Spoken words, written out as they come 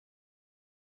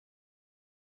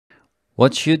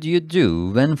What should you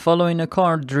do when following a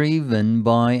car driven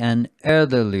by an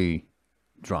elderly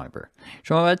driver?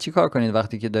 شما باید چی کار کنید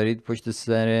وقتی که دارید پشت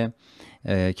سر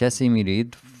کسی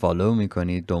میرید، فالو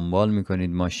میکنید، دنبال میکنید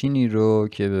ماشینی رو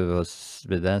که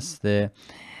به دست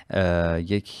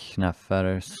یک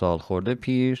نفر سال خورده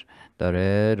پیر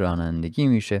داره رانندگی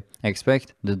میشه. Expect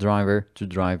the driver to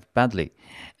drive badly.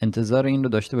 انتظار این رو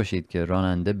داشته باشید که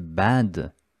راننده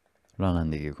بد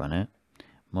رانندگی کنه.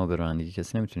 ما به رانندگی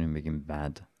کسی نمیتونیم بگیم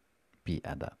بد، بی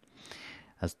ادب.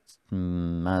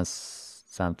 من از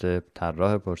سمت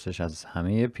طراح پرسش از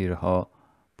همه پیرها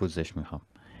پوزش میخوام.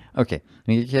 اوکی،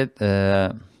 میگه که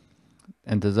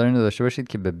انتظار این رو داشته باشید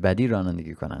که به بدی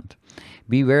رانندگی کنند.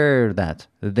 Beware that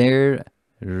their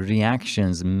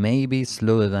reactions may be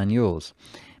slower than yours.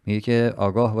 میگه که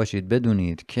آگاه باشید،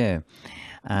 بدونید که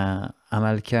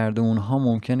عملکرد اونها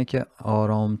ممکنه که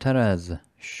آرامتر از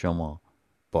شما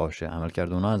باشه.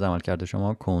 عملکرد اونها از عملکرد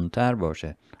شما کندتر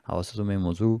باشه. حواستون به این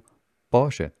موضوع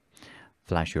باشه.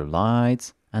 Flash your lights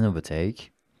and overtake.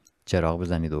 چراغ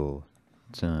بزنید و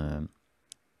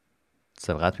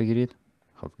سبقت بگیرید.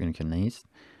 خب اینو که نیست.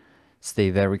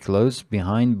 Stay very close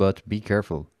behind but be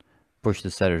careful. پشت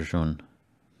سرشون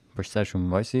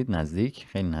وایسید، نزدیک،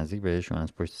 خیلی نزدیک بهشون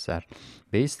از پشت سر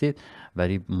بیستید،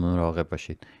 ولی مراقب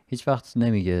باشید. هیچ وقت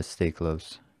نمیگه stay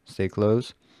close. stay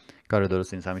close کار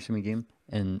درست نیست. همیشه میگیم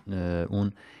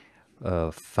اون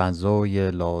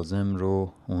فضای لازم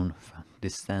رو، اون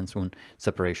distance، اون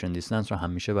separation distance رو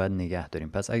همیشه باید نگه داریم.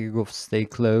 پس اگه گفت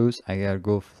stay close، اگر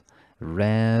گفت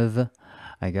rev،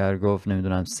 اگر گفت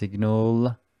نمیدونم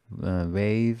signal،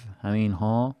 wave، همین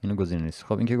ها، اینو گزینه نیست.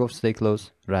 خب این که گفت stay close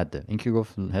رده، این که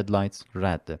گفت headlights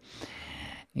رده،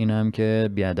 این هم که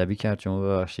بیادبی کرد، شما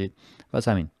ببخشید. پس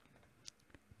همین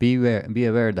be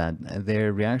aware that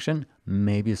their reaction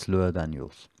may be slower than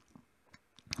yours.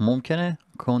 ممکنه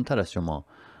کندتر از شما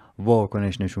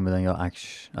واکنش نشون بدن یا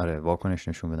واکنش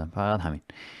نشون بدن. فقط همین.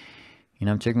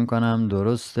 اینم چک میکنم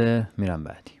درسته، میرم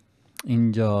بعدی.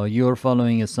 اینجا you're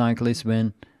following a cyclist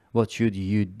when what should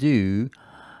you do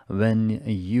when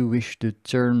you wish to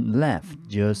turn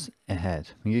left just ahead.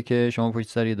 میگه که شما پشت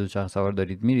سر یه دوچرخه سوار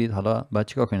دارید میرید، حالا باید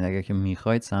چیکار کنید؟ اگر که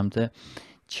میخواید سمت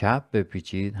چپ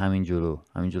بپیچید، همین جلو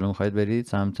میخواید برید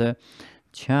سمت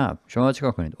چپ، شما باید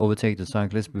چیکار کنید؟ Overtake the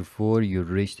cyclist before you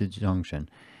reach the junction.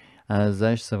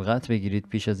 ازش سبقت بگیرید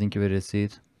پیش از اینکه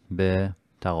برسید به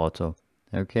تقاطع.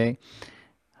 اوکی،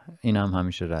 این هم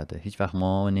همیشه رده. هیچ وقت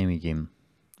ما نمیگیم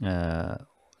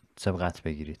سبقت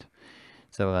بگیرید.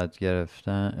 سبقت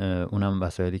گرفتن اونم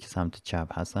وسایلی که سمت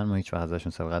چپ هستن، ما هیچ وقت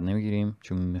ازشون سبقت نمیگیریم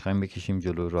چون میخوایم بکشیم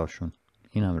جلو راشون.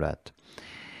 اینم رد.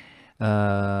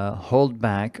 Hold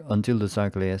back until the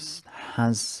cyclist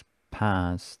has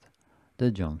passed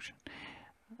the junction.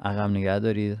 عقب نگه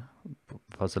دارید،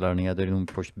 فاصله رو نگه دارید، اون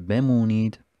پشت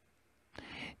بمونید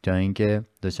تا اینکه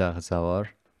دوچرخه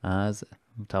سوار از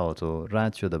تقاطع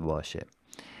رد شده باشه.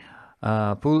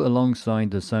 Pull alongside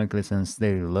the cyclist and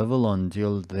stay level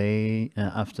until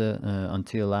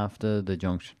after the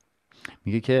junction.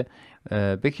 میگه که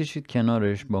بکشید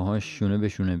کنارش، باهاش شونه به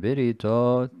شونه برید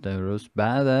تا درست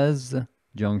بعد از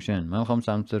جانکشن. من میخوام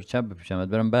سمت چپ بپیشم،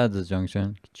 برم بعد از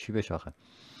جانکشن چی بشه آخه؟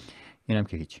 اینم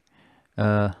که هیچ.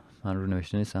 من رو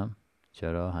نوشته نیستم،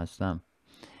 چرا هستم؟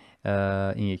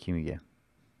 این یکی میگه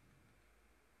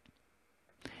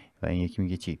و این یکی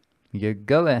میگه چی؟ میگه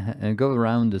go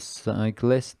around the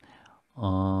cyclist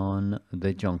on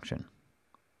the junction.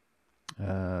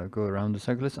 Go around the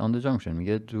cyclist on the junction.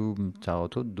 میگه تو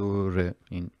تقاطع دور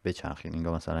این بچرخید.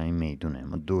 اینگاه مثلا این میدونه،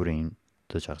 ما دور این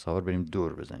دوچرخه سوار بریم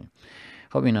دور بزنیم.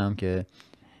 خب این هم که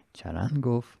چرند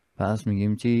گفت، پس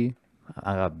میگیم چی؟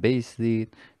 عقب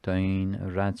بیستید تا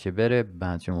این رد شه بره،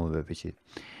 بعد شما بپیچید.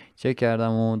 چک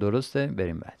کردم و درسته،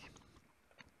 بریم بعدی.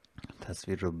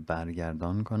 تصویر رو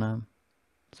برگردان کنم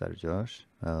سر جاش.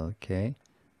 اوکی،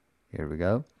 here we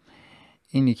go.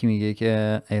 این یکی میگه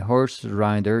که a horse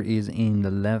rider is in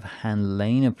the left hand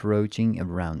lane approaching a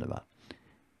roundabout.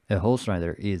 A horse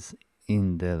rider is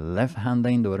in the left hand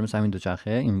lane. دوباره مثل همین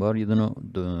دوچرخه، این بار یه دونه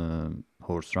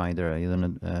horse rider، یه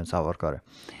دونه سوارکاره.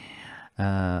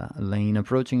 lane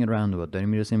approaching a roundabout. داریم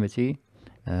میرسیم به چی؟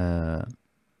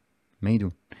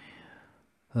 میدون.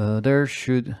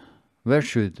 where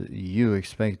should you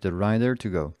expect the rider to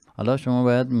go? حالا شما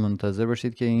باید منتظر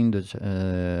باشید که این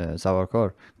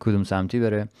سوارکار کدوم سمتی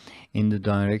بره.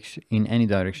 in any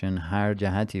direction، هر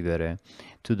جهتی بره.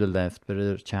 to the left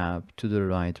بره چپ، to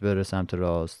the right بره سمت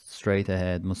راست، straight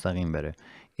ahead مستقیم بره.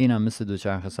 این هم مثل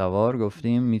دوچرخه سوار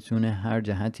گفتیم میتونه هر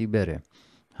جهتی بره.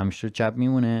 همیشه چپ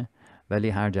میمونه ولی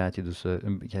هر جهتی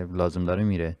که لازم داره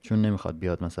میره، چون نمیخواد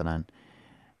بیاد مثلا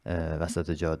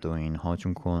وسط جاده و اینها،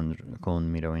 چون کند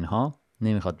میره و اینها،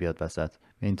 نمیخواد بیاد وسط.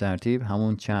 به این ترتیب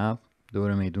همون چپ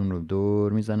دور میدون رو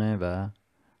دور میزنه و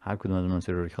هر کدوم از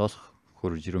عناصر رو خاص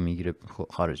خروجی رو میگیره،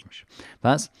 خارج میشه.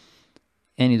 پس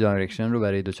any direction رو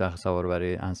برای دوچرخه سوار و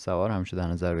برای اسب سوار همیشه در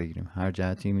نظر بگیریم. هر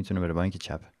جهتی میتونه بره، با اینکه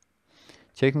چپه.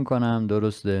 چک میکنم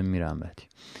درسته، میرم بعدی.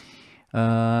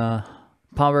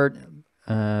 Powered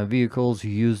vehicles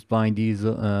used by these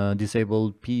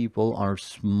disabled people are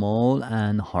small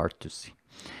and hard to see.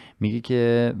 میگه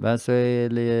که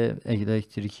وسایل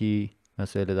الکتریکی،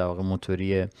 وسایل در واقع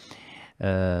موتوری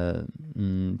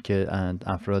که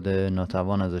افراد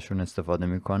ناتوان ازشون استفاده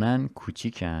میکنن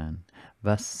کوچیکن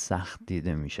و سخت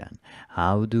دیده میشن.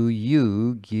 How do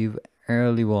you give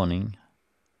early warning?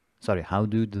 Sorry, how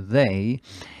do they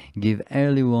give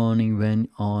early warning when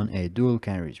on a dual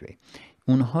carriageway?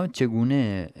 اونها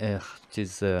چگونه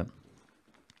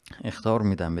اخطار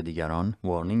میدن به دیگران،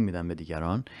 وارنینگ میدن به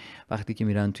دیگران وقتی که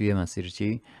میرن توی مسیر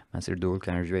چی؟ مسیر دول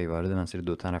کانریجوی، وارد مسیر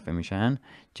دو طرفه میشن.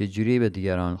 چه جوری به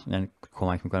دیگران، یعنی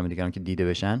کمک میکنن به دیگران که دیده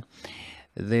بشن؟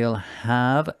 They'll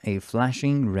have a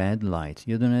flashing red light.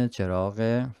 یه دونه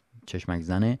چراغ چشمک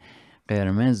زن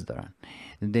قرمز دارن.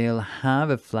 They'll have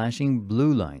a flashing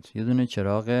blue light. یه دونه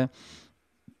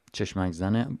چشمک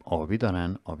زن آبی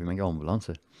دارن. آبی مگه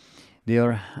آمبولانسه؟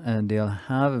 They'll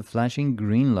have a flashing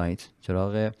green light.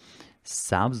 چراغ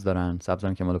سبز دارن. سبز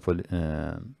هم که مال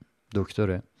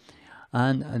دکتره.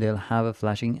 And they'll have a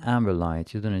flashing amber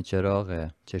light. یه دونه چراغ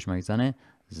چشمک زن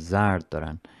زرد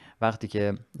دارن. وقتی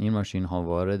که این ماشین ها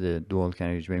وارد دوال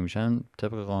کریجوی میشن،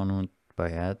 طبق قانون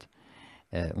باید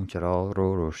اون چراغ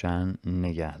رو روشن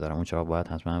نگه دارن. اون چراغ باید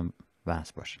حتما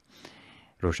وصل باشه،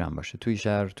 روشن باشه. توی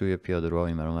شهر، توی پیاده رو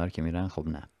این ور که میرن خب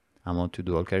نه، اما تو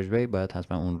دوال کریجوی باید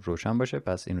حتما اون روشن باشه.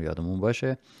 پس این رو یادمون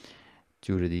باشه.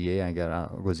 جور دیگه اگر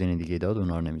گزینه دیگه داد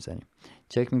اونا رو نمیزنیم.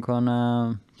 چک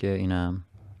میکنم که اینم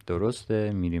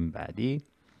درسته، میریم بعدی.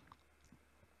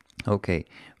 Okay,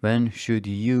 when should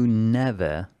you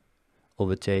never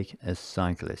overtake a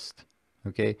cyclist?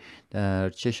 Okay, در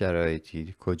چه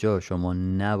شرایطی، کجا شما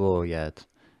نباید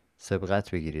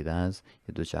سبقت بگیرید از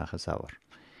یه دوچرخه سوار؟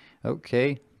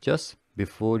 Okay, just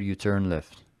before you turn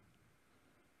left.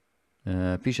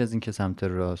 پیش از اینکه سمت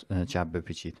چپ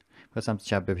بپیچید. پس سمت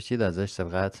چپ بپیچید ازش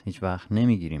سبقت هیچ وقت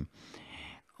نمیگیریم.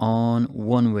 On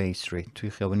one way street. توی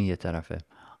خیابانی یه طرفه.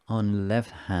 On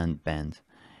left hand bend.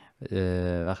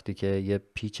 وقتی که یه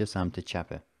پیچ سمت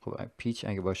چپه. خب پیچ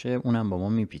اگه باشه اونم با ما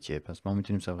میپیچه، پس ما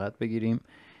میتونیم سبقت بگیریم،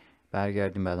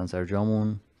 برگردیم بعدن سر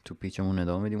جامون، تو پیچمون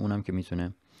ادامه بدیم. اونم که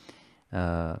میتونه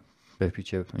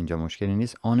بپیچه، اینجا مشکلی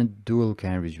نیست. On a dual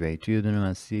carriageway. توی دونه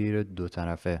مسیر دو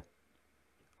طرفه.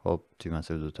 خب توی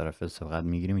مسیر دو طرفه سبقت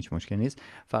میگیریم، هیچ مشکلی نیست.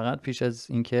 فقط پیش از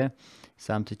اینکه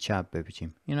سمت چپ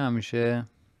بپیچیم. اینو همیشه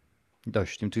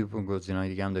داشتیم توی گزینه‌های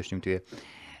دیگه هم داشتیم، توی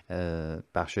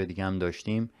بخشای دیگه هم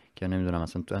داشتیم که نمیدونم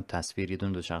مثلا تو تصویر یه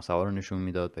دونه دوچرخه سوار رو نشون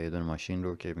میداد و یه دونه ماشین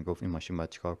رو که میگفت این ماشین باید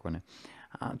چیکار کنه.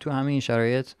 تو همه این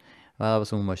شرایط باید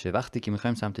واسمون باشه وقتی که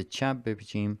میخوایم سمت چپ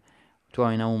بپیچیم، تو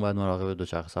آینمون باید مراقب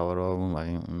دوچرخه سوارامون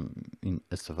و این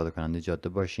استفاده کننده جاده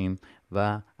باشیم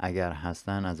و اگر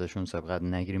هستن ازشون سبقت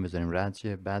نگیریم، بذاریم رد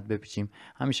شه بعد بپیچیم.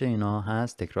 همیشه اینا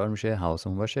هست، تکرار میشه،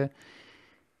 حواسمون باشه.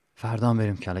 فردا هم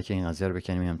بریم کلک این قضیه رو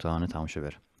بکنیم، امتحان تموم شه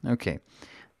بره. اوکی،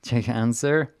 check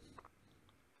answer.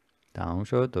 تمام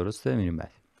شد، درسته، میریم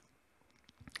بعد.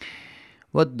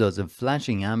 What does a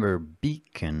flashing amber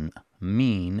beacon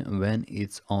mean when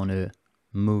it's on a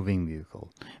moving vehicle?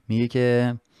 میگه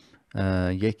که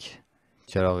یک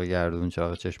چراغ گردون،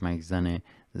 چراغ چشمک زن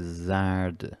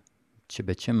زرد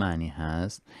به چه معنی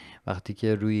هست وقتی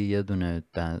که روی یه دونه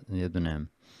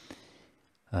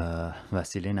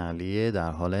وسیله نقلیه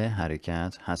در حال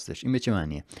حرکت هستش. این به چه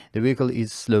معنیه؟ The vehicle is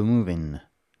slow moving.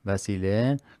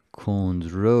 وسیله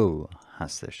کندرو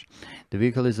هستش. The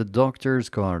vehicle is a doctor's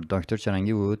car. دکتر چه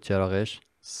رنگی بود؟ چراغش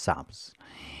سبز.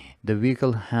 The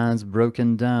vehicle has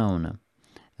broken down.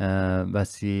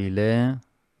 وسیله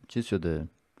چیز شده؟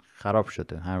 خراب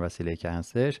شده. هر وسیله که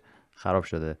هستش خراب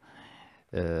شده،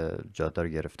 جاده رو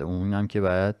گرفته. اون هم که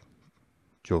باید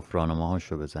جفرانمه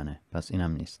هاشو بزنه، پس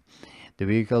اینم نیست. The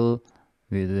vehicle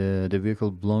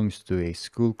belongs to a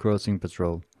school crossing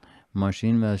patrol.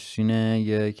 ماشین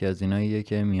یکی از ایناییه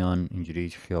که میان اینجوری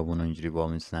خیابون و اینجوری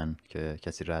وامیستن که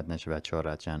کسی رد نشه، بچه ها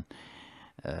رد شن.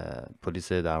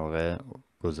 پلیس در واقع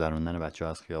گذروندن بچه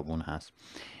ها از خیابون هست.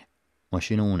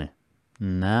 ماشین اونه؟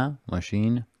 نه،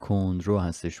 ماشین کندرو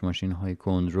هستش. ماشین های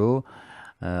کندرو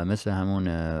مثل همون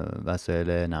وسایل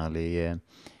نقلیه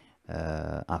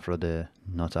افراد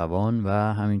ناتوان و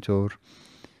همینطور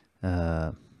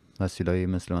وسیله‌ای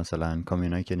مثلا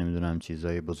کامیونایی که نمیدونم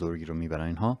چیزای بزرگی رو میبرن،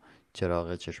 اینها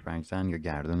چراغ چشمک زن یا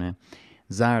گردون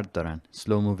زرد دارن.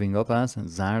 slow moving ها پس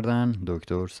زردن،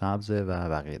 دکتر سبزه و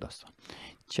بقیه داستان.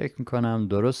 چک میکنم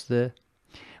درسته.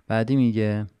 بعدی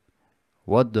میگه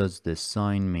what does the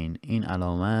sign mean؟ این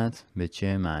علامت به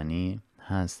چه معنی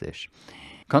هستش؟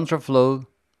 contraflow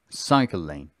cycle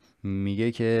lane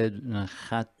میگه که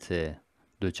خط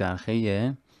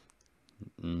دوچرخه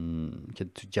که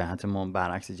تو جهت ما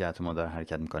برعکس جهت ما داره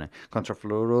حرکت میکنه.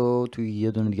 کانترافلو رو توی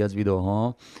یه دونه دیگه از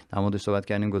ویدیوها در موردش صحبت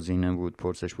کردیم، گزینه بود،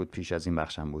 پرسش بود، پیش از این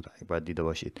بخشم بود، باید دیده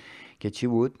باشید که چی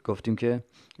بود. گفتیم که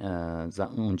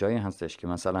اونجایی هستش که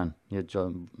مثلا یه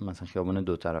جا مثلا خیابون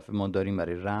دو طرفه ما داریم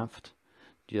برای رفت،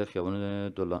 یه خیابون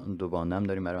دو بانده هم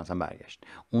داریم برای مثلا برگشت،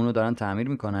 اونو دارن تعمیر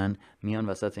میکنن، میان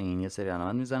وسط این یه سری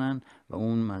علامت میزنن و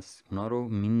اونا رو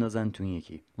میندازن تو این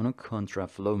یکی، اونو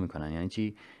کانترافلو میکنن. یعنی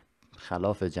چی؟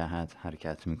 خلاف جهت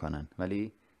حرکت میکنن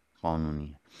ولی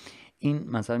قانونیه. این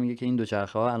مثلا میگه که این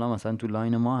دوچرخه ها الان مثلا تو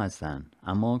لاین ما هستن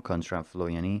اما کانترافلو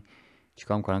یعنی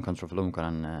چیکار میکنن؟ کانترافلو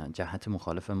میکنن، جهت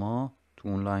مخالف ما تو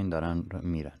اون لاین دارن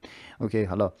میرن. اوکی،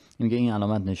 حالا میگه این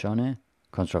علامت نشانه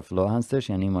کانترافلو هستش،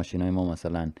 یعنی ماشینای ما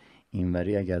مثلا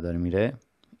اینوری اگر داره میره،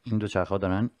 این دوچرخه ها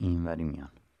دارن اینوری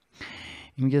میان.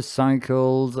 این میگه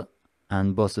cycles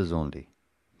and buses only،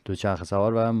 دوچرخه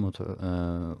سوار و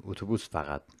اتوبوس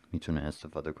فقط میتونه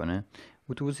استفاده کنه.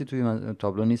 اتوبوسی توی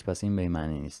تابلو نیست پس این به این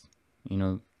معنی نیست.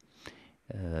 اینو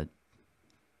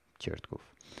چرت گفت.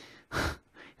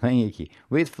 و این یکی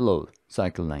with flow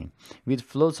cycle lane. with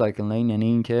flow cycle lane یعنی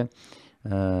این که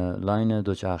لاین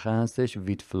دوچرخه هستش،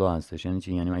 with flow هستش. یعنی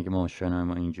چی؟ یعنی اگه ماشین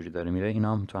ما اینجوری داره میره،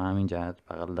 اینا هم تو همین جهت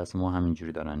بغل دست ما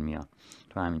همینجوری دارن میان،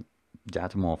 تو همین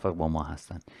جهت موافق با ما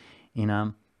هستن.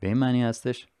 اینم به این معنی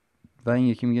هستش. و این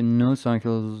یکی میگه no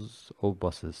cycles or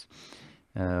buses،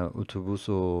 اتوبوس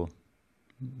و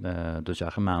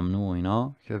دوچرخه ممنوع و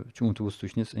اینا، که چون اتوبوس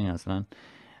توش نیست این اصلا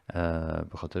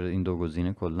به خاطر این دو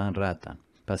گزینه کلا ردن.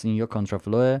 پس این یا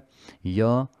کانترافلوه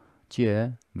یا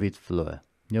چیه؟ وید فلوه،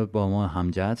 یا با ما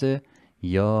هم جهته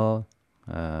یا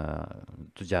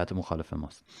تو جهت مخالف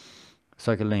ماست.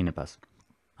 سایکل لینه. پس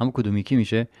اما کدوم یکی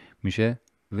میشه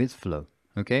وید فلو.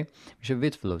 اوکی، میشه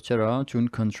وید فلو. چرا؟ چون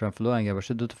کانترافلو اگر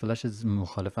باشه دو تا فلش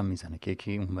مخالف هم میزنه که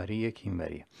یکی اونوری یکی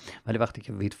اینوریه، ولی وقتی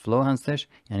که وید فلو هستش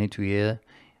یعنی توی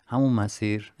همون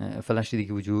مسیر فلش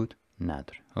دیگه وجود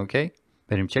نداره. اوکی،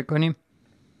 بریم چک کنیم.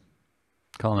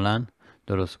 کاملا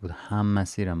درست بود، هم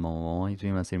مسیر ما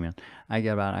توی مسیر میان.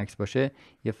 اگر برعکس باشه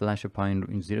یه فلش پایین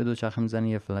رو زیر دوچرخه میزنه،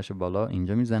 یه فلش بالا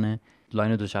اینجا میزنه.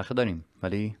 لاین دوچرخه داریم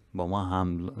ولی با ما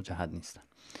هم جهت نیستن.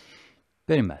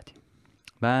 بریم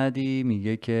بعدی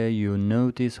میگه که you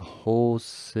notice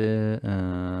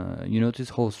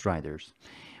horse riders،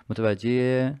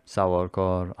 متوجه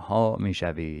سوارکارها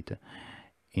میشوید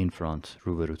in front،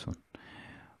 روبروتون.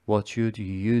 what should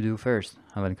you do first؟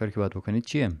 اولین کاری که باید بکنید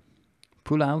چیه؟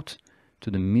 pull out to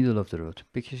the middle of the road،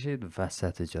 بکشید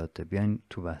وسط جاده، بیاین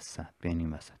تو وسط، بیاین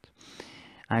این وسط.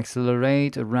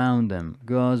 accelerate around them،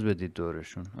 گاز بدید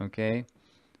دورشون. اوکی،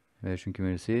 بهشون که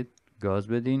میرسید گاز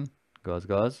بدین،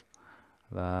 گاز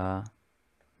و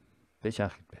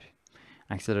بچرخید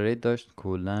برید. accelerate داشت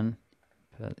کلن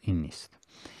این نیست.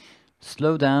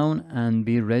 slow down and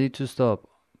be ready to stop،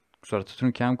 سرعتتون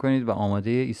رو کم کنید و آماده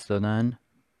ایستادن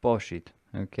باشید.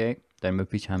 اوکی، در به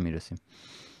پیچ هم میرسیم.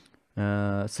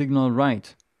 signal right،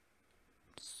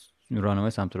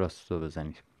 راهنمای سمت راست رو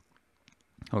بزنید.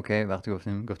 اوکی، وقتی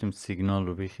گفتیم سیگنال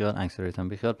رو بیخیال، اکسلریت هم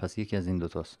بیخیال، پس یکی از این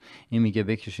دوتاست. این میگه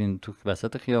بکشین تو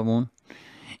وسط خیابون،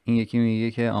 این یکی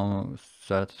میگه که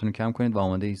سرعتتون رو کم کنید و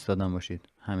آماده ایستادن باشید.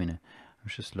 همینه،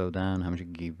 همیشه slow down، همیشه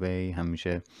give way،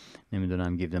 همیشه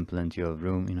نمیدونم give them plenty of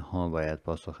room. اینها باید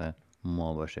پاسخ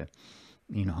ما باشه.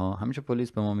 اینها همیشه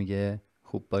پلیس به ما میگه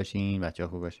خوب باشین، بچه‌ها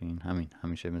خوب باشین،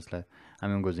 همیشه مثل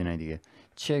همین گزینه‌های دیگه.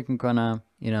 چک میکنم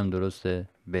اینم درسته.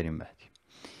 بریم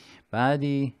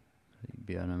بعدی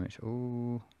بیارمش.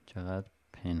 چقدر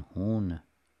پنهون.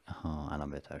 الان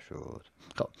بهتر شد.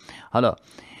 خب حالا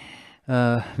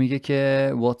میگه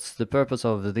که what's the purpose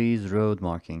of these road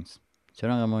markings؟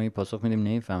 چرا ما این پاسخ میدیم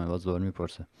نمیفهمه، باز دور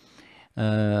میپرسه.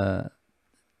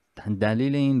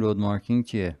 دلیل این رود مارکینگ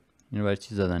چیه؟ اینو برای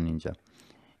چی زدن اینجا؟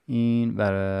 این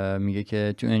برای میگه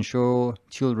که to ensure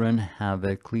children have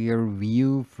a clear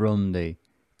view from the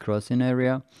crossing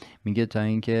area، میگه تا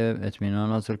اینکه اطمینان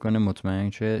حاصل کنه، مطمئن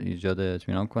شه، ایجاد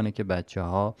اطمینان کنه که بچه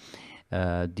ها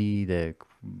دید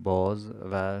باز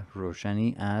و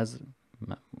روشنی از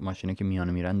ماشینی که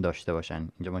میانه میرن داشته باشن.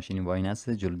 اینجا ماشینی وای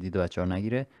نسته جلو دید بچه ها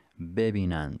نگیره،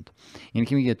 ببینند. این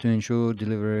که میگه to ensure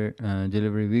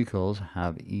delivery vehicles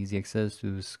have easy access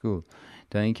to school،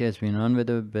 تا اینکه اطمینان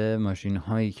بده به ماشین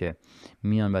هایی که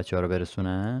میان بچه ها رو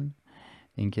برسونن،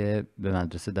 اینکه به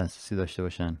مدرسه دسترسی داشته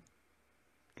باشن.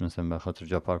 مثلا به خاطر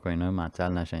جا پارک و اینا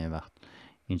معطل نشن یه وقت،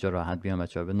 اینجا راحت بیان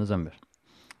بچه‌ها بندازن بر.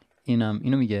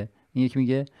 اینو میگه، این یکی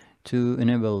میگه to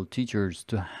enable teachers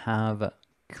to have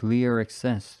clear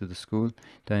access to the school،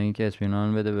 تا اینکه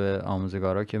اطمینان بده به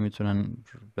آموزگارا که میتونن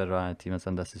به راحتی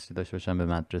مثلا دسترسی داشته باشن به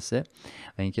مدرسه.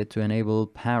 و اینکه to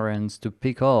enable parents to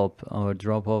pick up or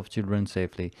drop off children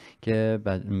safely، که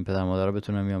پدر مادرها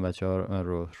بتونن میان بچه‌ها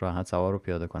رو راحت سوار و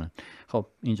پیاده کنن. خب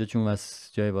اینجا چون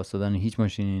جای واسطادن هیچ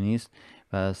ماشینی نیست،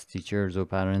 پس teachers و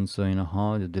parents و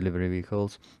اینها delivery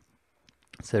vehicles،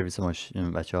 سرویس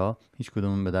بچه ها هیچ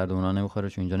کدوم به درد اونا نمیخوره،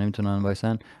 چون اینجا نمیتونن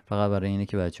وایسن، فقط برای اینه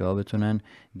که بچه ها بتونن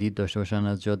دید داشته باشن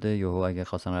از جاده، یهو اگه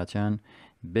خواستن ردشن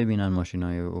ببینن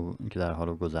ماشینای که در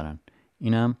حال گذرن.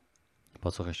 اینم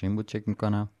پاسخش این بود. چک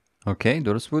میکنم اوکی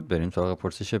درست بود. بریم سراغ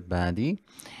پرسش بعدی.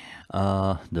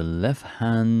 The left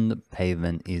hand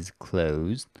pavement is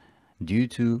closed due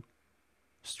to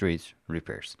street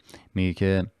repairs. میگه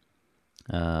که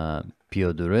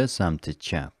پیاده‌رو سمت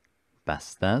چپ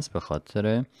بسته است به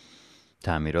خاطر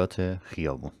تعمیرات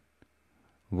خیابون.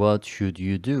 What should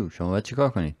you do؟ شما باید چیکار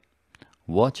کنید؟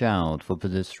 Watch out for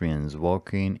pedestrians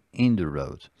walking in the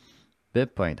road.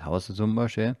 بپایید، حواستون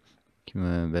باشه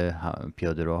به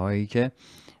پیاده‌روهایی که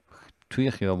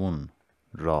توی خیابون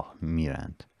راه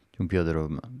میرند، چون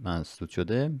پیاده‌رو مسدود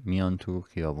شده میان تو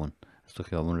خیابون، از تو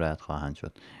خیابون رد خواهند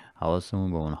شد،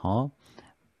 حواسمون به اونها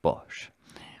باش.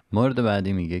 مورد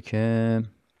بعدی میگه که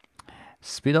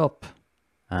speed up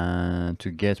to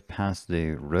get past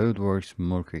the roadworks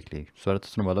more quickly.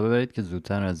 سرعتتون رو بالا ببرید که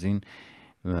زودتر از این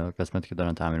قسمتی که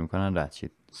دارن تعمیر میکنن رد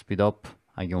شید. speed up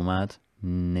اگه اومد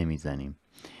نمیزنیم.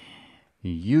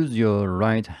 use your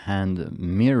right hand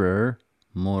mirror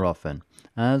more often.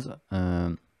 از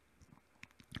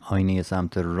آینه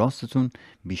سمت راستتون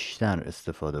بیشتر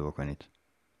استفاده بکنید.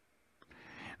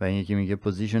 و این یکی میگه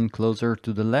position closer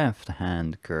to the left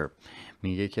hand curve.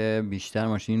 میگه که بیشتر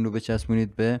ماشین رو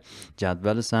بچسبونید به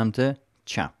جدول سمت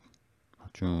چپ،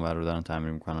 چون اونور رو دارن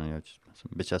تعمیر میکنن، یا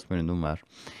بچسبونید اونور.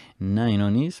 نه اینا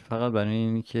نیست، فقط برای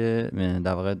اینی که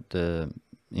در واقع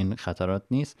این خطرات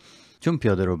نیست، چون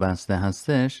پیاده رو بسته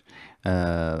هستش.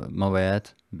 ما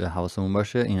باید به حواسمون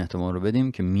باشه، این احتمال رو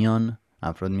بدیم که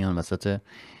افراد میان وسط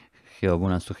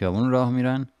خیابون، از تو خیابون راه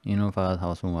میرن، اینو فقط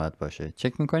حواسمون باید باشه.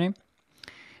 چک میکنیم.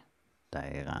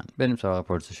 دقیقاً. بریم سراغ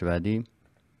پرسش بعدی.